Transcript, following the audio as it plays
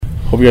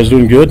Hope you guys are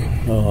doing good.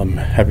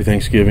 Happy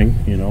Thanksgiving.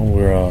 You know,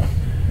 we're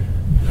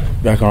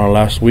back on our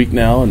last week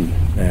now, and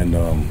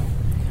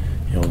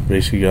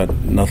basically got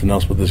nothing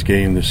else but this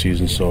game this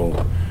season.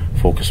 So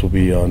focus will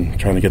be on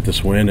trying to get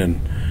this win and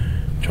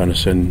trying to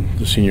send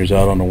the seniors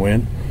out on a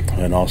win,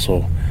 and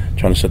also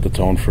trying to set the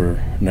tone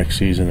for next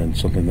season and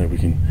something that we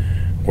can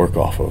work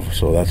off of.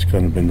 So that's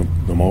kind of been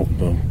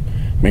the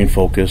main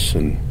focus,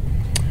 and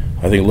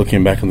I think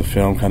looking back on the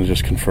film kind of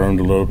just confirmed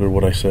a little bit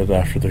what I said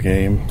after the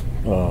game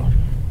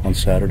on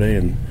Saturday,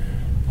 and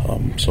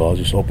so I'll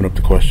just open up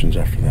the questions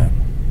after that.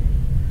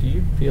 Do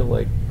you feel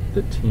like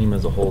the team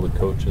as a whole, the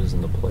coaches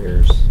and the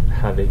players,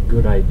 have a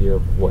good idea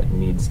of what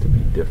needs to be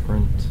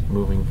different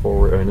moving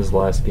forward? I mean, this is the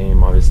last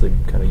game, obviously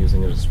kind of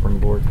using it as a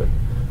springboard, but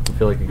I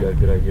feel like you got a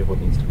good idea of what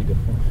needs to be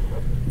different.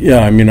 Yeah,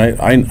 I mean,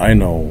 I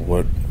know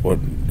what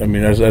I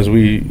mean, as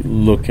we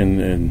look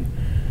and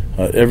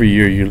every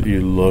year you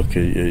look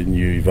and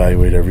you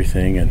evaluate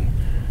everything, and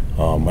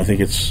I think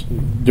it's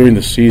during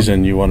the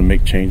season you want to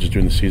make changes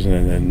during the season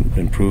and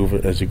improve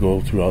as you go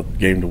throughout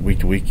game to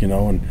week, you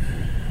know.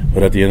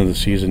 But at the end of the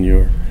season,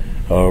 you're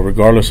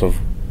regardless of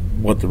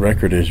what the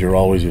record is, you're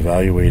always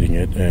evaluating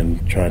it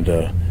and trying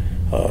to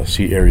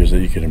see areas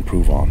that you can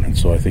improve on. And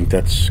so I think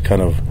that's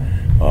kind of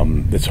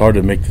it's hard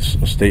to make this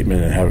a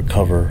statement and have it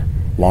cover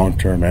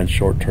long-term and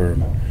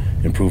short-term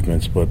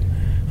improvements. But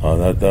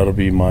that'll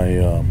be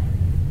my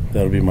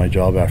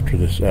job after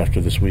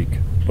this week.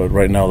 But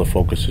right now the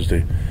focus is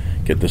to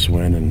get this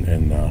win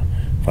and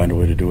find a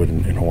way to do it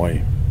in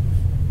Hawaii.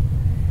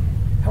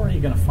 How are you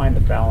going to find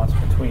the balance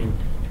between,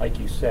 like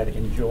you said,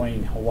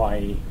 enjoying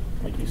Hawaii,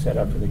 like you said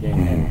after the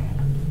game,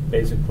 and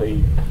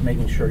basically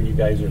making sure you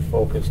guys are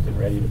focused and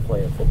ready to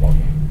play a football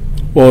game?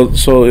 Well,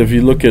 so if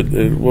you look at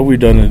what we've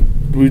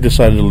done, we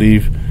decided to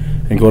leave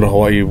and go to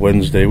Hawaii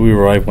Wednesday. We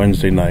arrived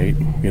Wednesday night,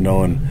 you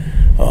know, and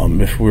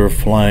if we were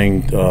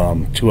flying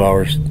 2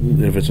 hours,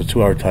 if it's a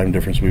 2-hour time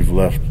difference, we've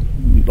left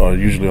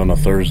usually on a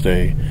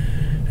Thursday,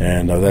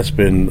 and that's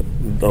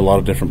been a lot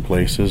of different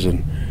places.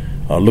 And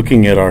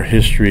looking at our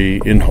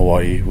history in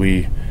Hawaii,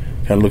 we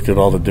kind of looked at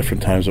all the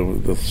different times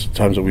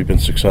that we've been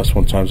successful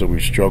and times that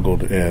we've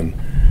struggled, and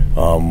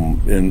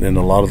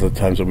a lot of the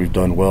times that we've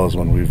done well is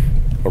when we've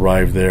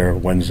arrived there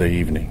Wednesday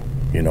evening,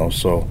 you know.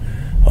 So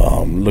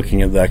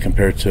looking at that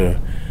compared to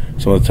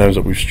some of the times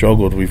that we've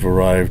struggled, we've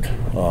arrived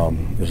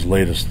as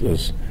late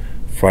as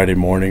Friday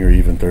morning or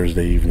even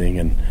Thursday evening,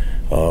 and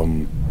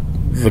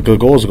the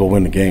goal is to go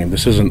win the game.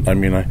 This isn't, I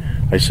mean,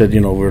 I said, you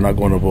know, we're not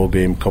going to a bowl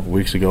game a couple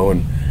weeks ago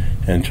and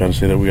trying to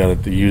say that we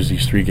got to use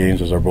these 3 games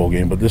as our bowl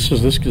game, but this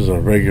is a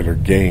regular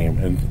game,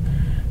 and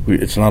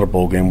it's not a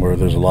bowl game where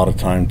there's a lot of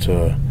time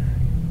to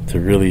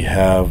really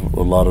have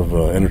a lot of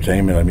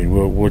entertainment. I mean,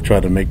 we'll try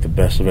to make the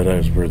best of it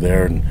as we're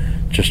there and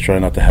just try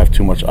not to have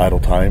too much idle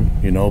time,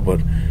 you know.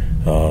 But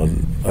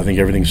I think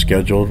everything's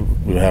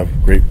scheduled. We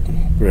have great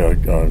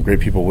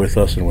people with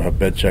us, and we'll have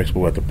bed checks.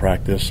 We'll have to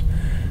practice.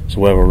 So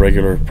we'll have our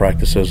regular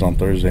practices on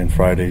Thursday and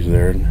Fridays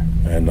there,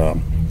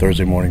 and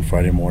Thursday morning,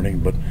 Friday morning.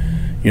 But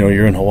you know,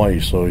 you're in Hawaii,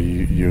 so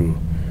you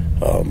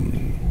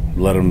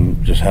let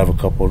them just have a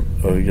couple,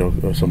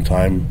 some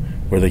time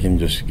where they can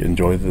just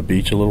enjoy the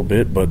beach a little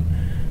bit. But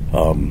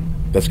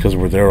that's because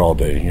we're there all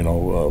day. You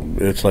know,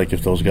 it's like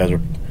if those guys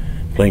are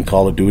playing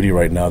Call of Duty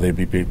right now, they'd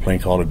be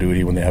playing Call of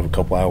Duty when they have a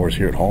couple hours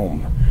here at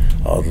home.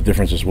 The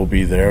difference is we'll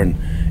be there, and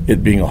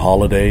it being a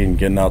holiday and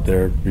getting out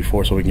there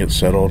before so we can get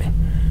settled,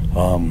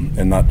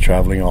 and not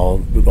traveling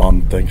all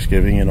on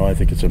Thanksgiving. You know, I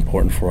think it's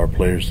important for our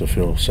players to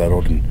feel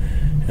settled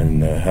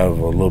and have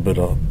a little bit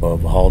of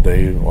a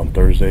holiday on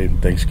Thursday,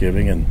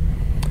 Thanksgiving, and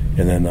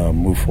then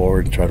move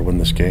forward and try to win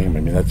this game.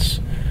 I mean, that's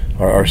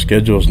our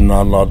schedule is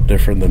not a lot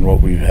different than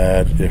what we've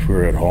had if we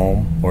were at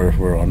home or if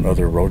we're on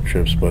other road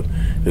trips, but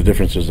the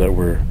difference is that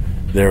we're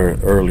there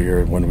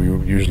earlier when we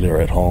usually are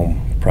at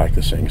home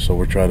practicing. So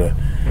we're trying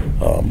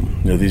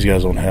to, these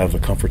guys don't have the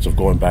comforts of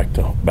going back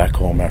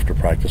home after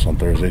practice on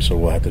Thursday, so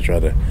we'll have to try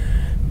to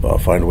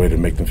find a way to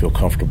make them feel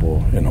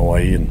comfortable in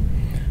Hawaii.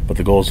 But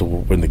the goal is to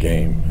win the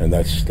game, and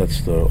that's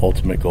the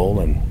ultimate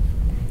goal, and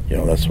you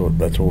know that's what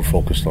we're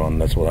focused on.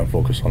 That's what I'm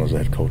focused on as a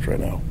head coach right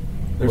now.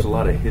 There's a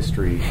lot of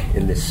history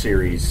in this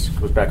series. It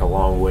goes back a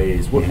long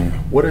ways.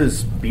 What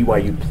does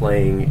BYU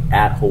playing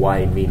at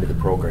Hawaii mean to the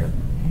program?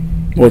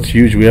 Well, it's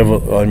huge. We have,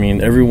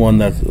 everyone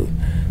that's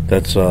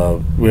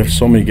we have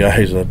so many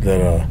guys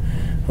that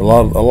a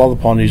lot of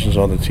the Polynesians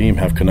on the team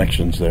have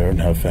connections there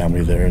and have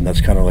family there, and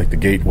that's kind of like the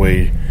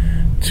gateway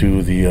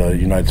to the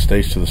United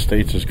States, to the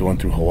States, is going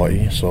through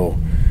Hawaii. So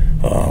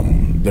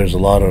there's a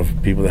lot of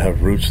people that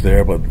have roots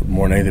there, but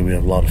more than anything, we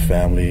have a lot of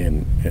family,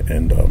 and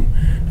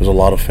there's a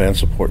lot of fan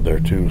support there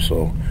too.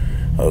 So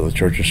the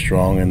church is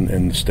strong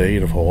in the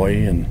state of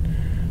Hawaii, and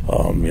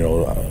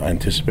I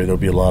anticipate there'll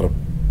be a lot of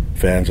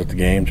fans at the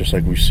game, just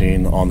like we've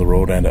seen on the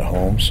road and at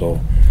home.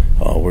 So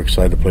we're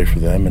excited to play for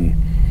them. And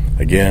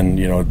again,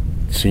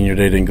 Senior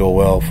Day didn't go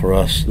well for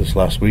us this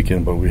last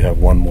weekend, but we have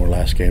one more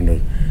last game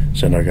to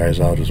send our guys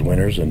out as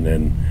winners,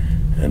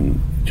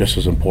 and just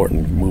as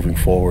important moving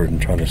forward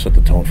and trying to set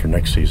the tone for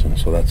next season.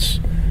 So that's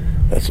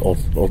that's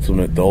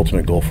the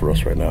ultimate goal for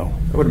us right now.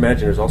 I would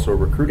imagine there's also a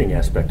recruiting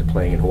aspect to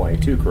playing in Hawaii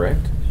too,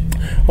 correct?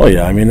 Oh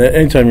yeah, I mean,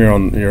 anytime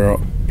you're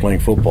playing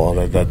football,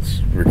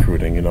 that's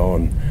recruiting,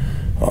 and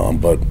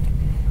but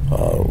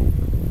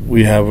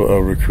we have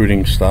a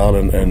recruiting style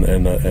and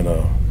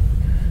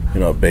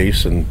a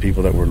base and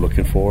people that we're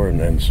looking for,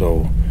 and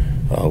so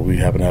we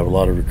happen to have a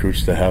lot of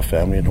recruits that have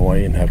family in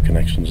Hawaii and have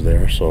connections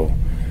there. So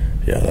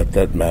yeah,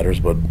 that matters.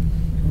 But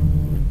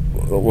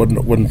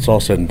when it's all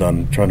said and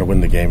done, trying to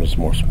win the game is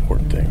the most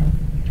important thing.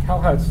 How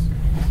has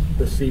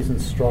the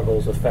season's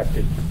struggles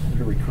affected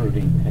your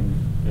recruiting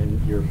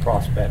and your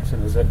prospects,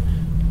 and has it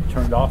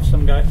turned off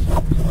some guys?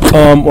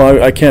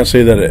 Well, I can't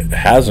say that it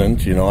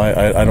hasn't.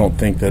 I don't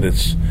think that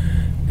it's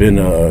been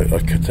a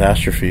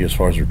catastrophe as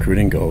far as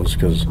recruiting goes,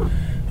 because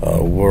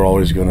we're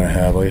always going to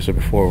have, like I said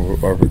before,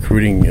 our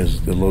recruiting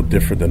is a little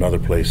different than other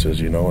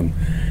places, and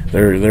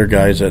there are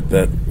guys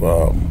that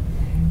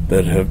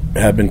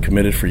have been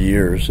committed for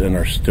years and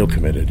are still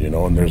committed,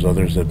 and there's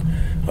others that,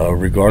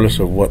 regardless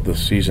of what the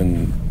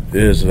season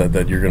is,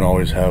 that you're going to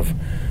always have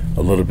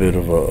a little bit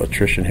of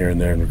attrition here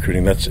and there in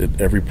recruiting. That's at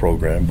every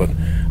program, but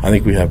I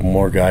think we have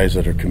more guys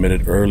that are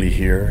committed early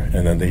here,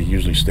 and then they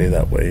usually stay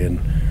that way, and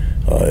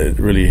it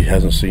really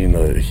hasn't seen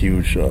it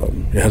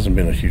hasn't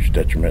been a huge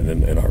detriment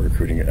in our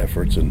recruiting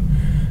efforts, and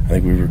I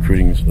think we're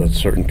recruiting a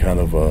certain kind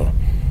of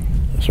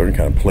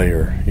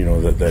player,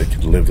 that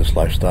can live this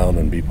lifestyle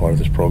and be part of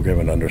this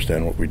program and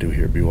understand what we do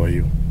here at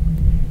BYU.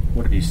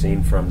 What have you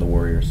seen from the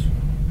Warriors?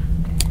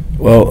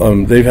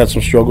 Well, they've had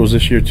some struggles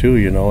this year too,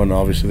 and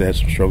obviously they had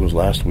some struggles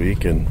last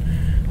week, and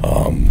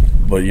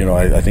but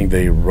I think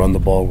they run the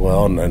ball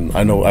well, and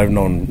I know I've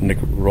known Nick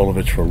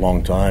Rolovich for a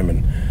long time,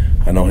 and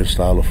I know his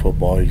style of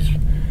football.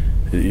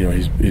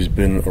 He's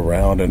been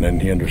around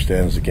and he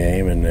understands the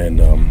game, and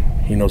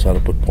he knows how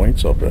to put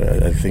points up.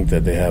 I think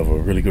that they have a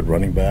really good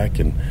running back,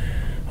 and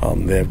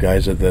they have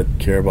guys that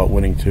care about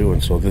winning too,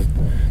 and so the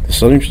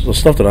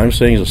stuff that I'm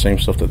saying is the same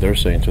stuff that they're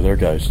saying to their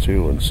guys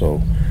too, and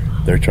so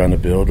they're trying to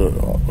build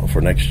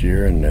for next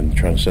year and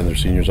trying to send their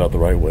seniors out the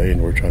right way,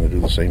 and we're trying to do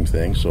the same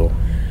thing. So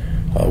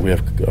we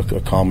have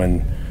a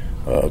common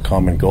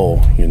goal,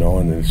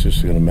 and it's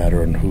just going to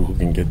matter on who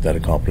can get that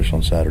accomplished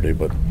on Saturday.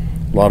 But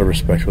a lot of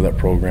respect for that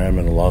program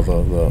and a lot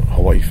of the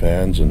Hawaii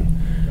fans, and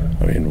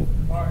I mean,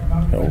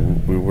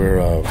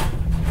 we're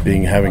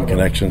having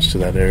connections to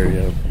that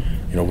area.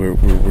 We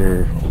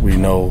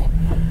know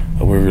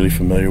we're really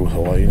familiar with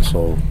Hawaii, and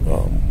so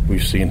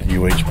we've seen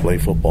UH play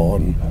football,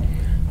 and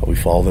we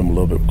follow them a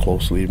little bit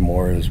closely,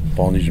 more as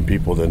Polynesian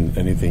people than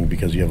anything,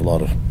 because you have a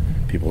lot of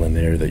people in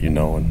there that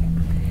and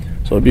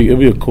so it'd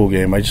be a cool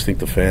game. I just think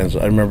the fans.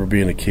 I remember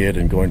being a kid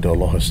and going to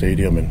Aloha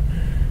Stadium, and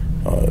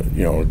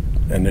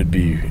and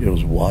it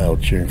was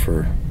wild cheering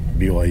for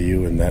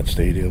BYU in that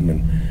stadium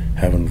and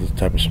having the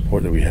type of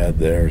support that we had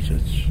there.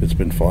 It's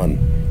been fun.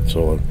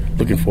 So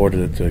looking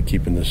forward to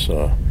keeping this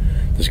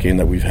game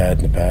that we've had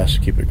in the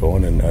past, keep it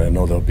going, and I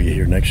know they'll be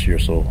here next year.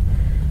 So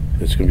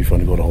it's going to be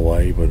fun to go to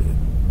Hawaii, but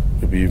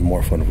it'll be even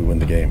more fun if we win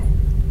the game.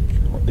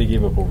 They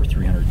gave up over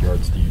 300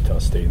 yards to Utah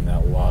State in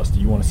that loss. Do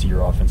you want to see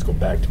your offense go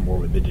back to more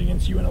what they did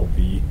against UNLV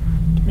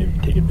to maybe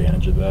take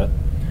advantage of that?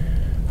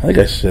 I think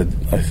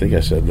I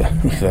said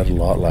that a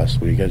lot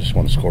last week. I just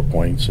want to score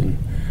points, and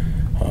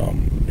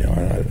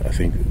I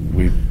think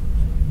we've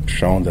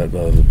shown that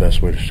the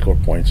best way to score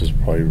points is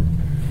probably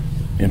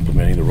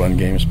implementing the run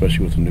game,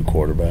 especially with a new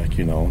quarterback.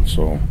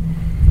 So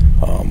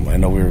I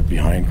know we were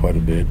behind quite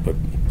a bit, but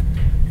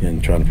in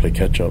trying to play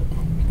catch up,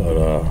 but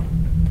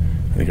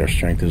I think our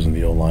strength is in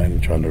the O-line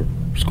and trying to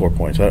score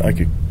points. I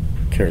could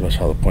care less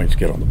how the points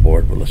get on the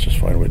board, but let's just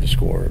find a way to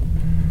score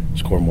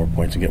more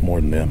points and get more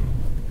than them.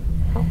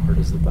 How hard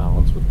is the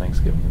balance with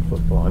Thanksgiving and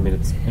football? I mean,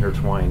 it's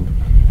intertwined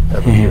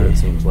every year, it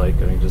seems like.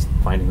 I mean, just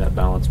finding that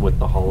balance with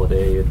the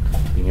holiday and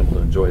being able to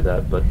enjoy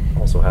that, but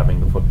also having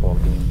the football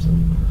games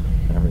and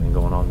everything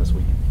going on this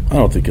week. I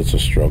don't think it's a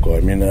struggle.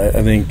 I mean,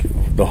 I think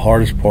the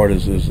hardest part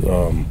is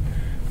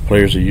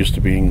players are used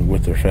to being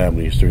with their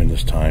families during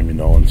this time,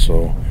 and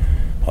so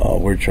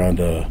we're trying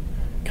to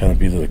kind of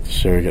be the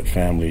surrogate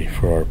family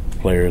for our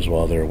players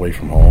while they're away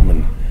from home,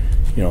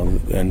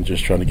 and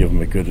just trying to give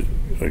them a good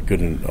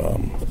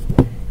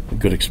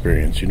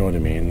experience. You know what I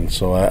mean? And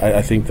so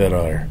I think that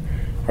our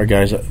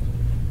guys,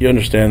 you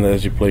understand that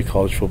as you play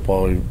college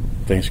football,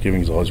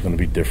 Thanksgiving is always going to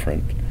be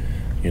different,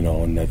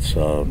 and that's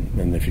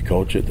and if you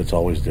coach it, that's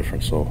always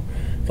different. So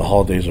the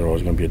holidays are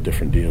always going to be a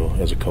different deal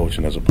as a coach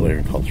and as a player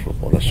in college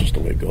football. That's just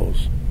the way it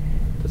goes.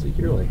 Does a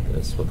year like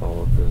this, with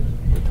all of the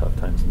tough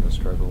times and the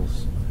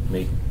struggles,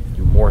 make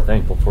you more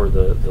thankful for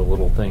the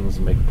little things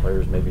and make the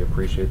players maybe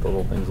appreciate the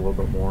little things a little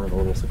bit more and the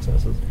little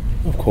successes?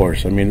 Of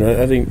course. I mean,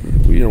 I think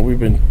we've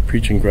been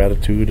preaching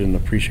gratitude and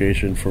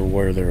appreciation for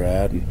where they're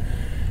at,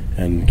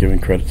 and giving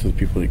credit to the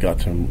people that got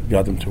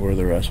them to where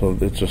they're at. So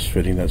it's just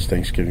fitting that's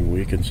Thanksgiving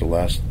week. It's the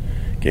last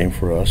game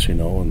for us,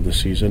 in this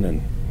season,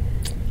 and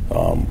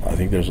I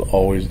think there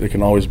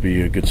can always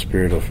be a good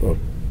spirit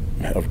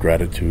of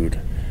gratitude,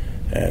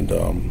 and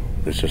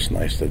it's just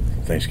nice that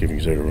Thanksgiving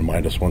is there to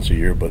remind us once a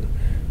year, but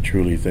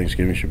truly,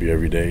 Thanksgiving should be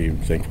every day. I'm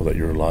thankful that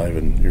you're alive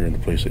and you're in the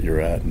place that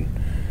you're at. And,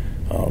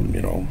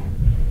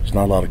 there's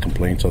not a lot of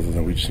complaints other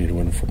than we just need to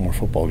win more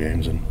football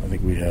games. And I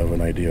think we have an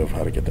idea of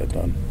how to get that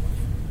done.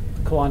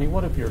 Kalani,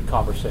 what have your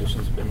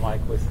conversations been like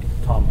with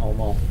Tom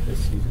Holmoe this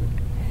season?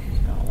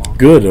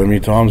 Good. I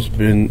mean, Tom's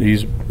been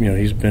he's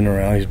been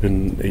around. He's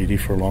been AD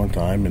for a long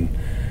time, and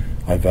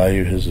I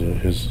value his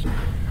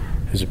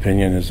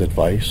opinion, his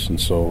advice, and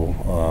so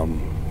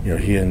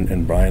he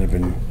and Brian have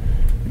been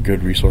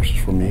good resources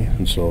for me,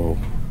 and so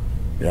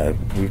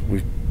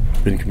we've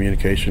been in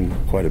communication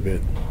quite a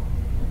bit.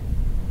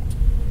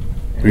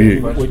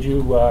 Would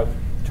you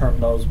term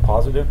those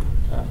positive?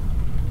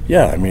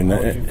 Yeah, I mean,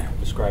 how would you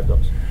describe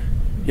those?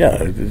 Yeah,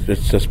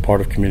 it's just part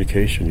of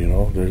communication.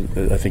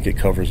 I think it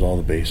covers all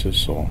the bases.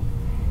 So,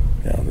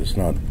 it's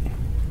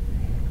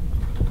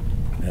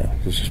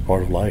just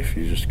part of life.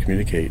 You just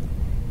communicate.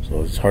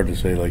 So it's hard to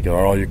say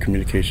are all your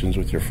communications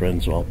with your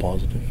friends all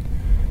positive?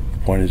 The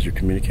point is you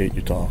communicate,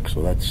 you talk.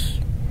 So that's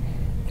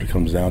what it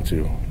comes down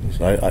to.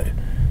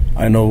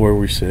 I know where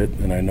we sit,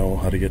 and I know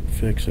how to get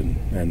fixed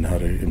and how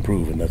to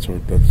improve, and that's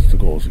the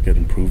goal, is to get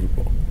improve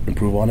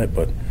on it.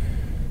 But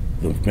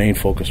the main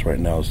focus right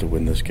now is to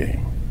win this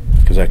game,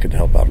 because that could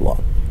help out a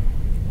lot.